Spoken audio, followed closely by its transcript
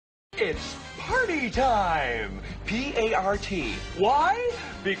It's party time! P-A-R-T. Why?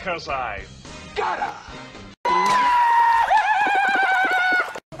 Because I gotta!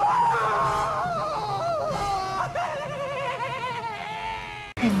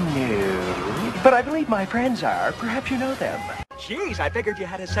 No, but I believe my friends are. Perhaps you know them. Jeez, I figured you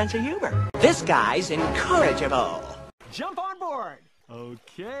had a sense of humor. This guy's incorrigible. Jump on board.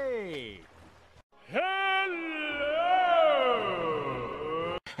 Okay. Hello!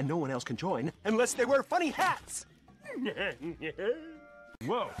 And no one else can join unless they wear funny hats.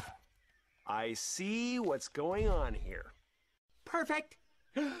 Whoa. I see what's going on here. Perfect.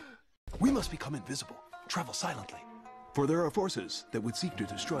 We must become invisible, travel silently, for there are forces that would seek to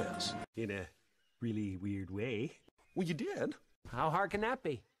destroy us. In a really weird way. Well, you did. How hard can that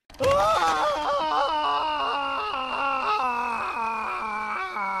be?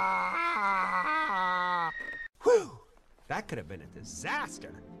 Whew! That could have been a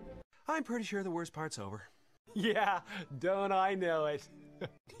disaster. I'm pretty sure the worst part's over. Yeah, don't I know it?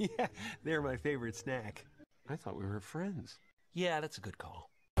 Yeah, they're my favorite snack. I thought we were friends. Yeah, that's a good call.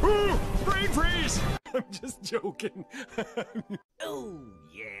 Ooh, brain freeze! I'm just joking. Oh,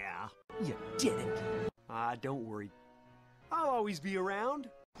 yeah. You did it. Don't worry. I'll always be around.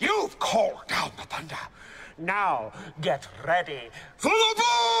 You've called down the thunder. Now, get ready for the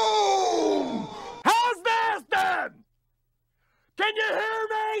boom! How's this then? Can you hear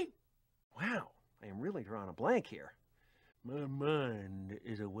me? Wow, I am really drawing a blank here. My mind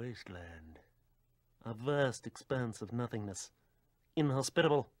is a wasteland. A vast expanse of nothingness.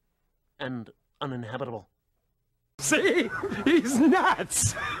 Inhospitable and uninhabitable. See? He's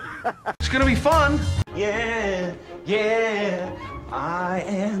nuts! It's gonna be fun. Yeah, yeah, I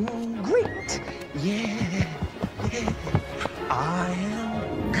am great. Yeah, yeah, I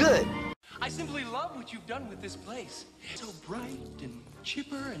am good. I simply love what you've done with this place. So bright and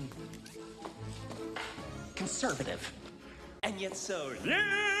chipper and conservative. And yet so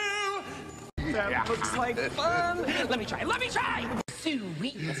new. That looks like fun. Let me try.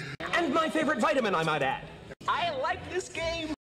 Sweet. And my favorite vitamin, I might add. I like this game.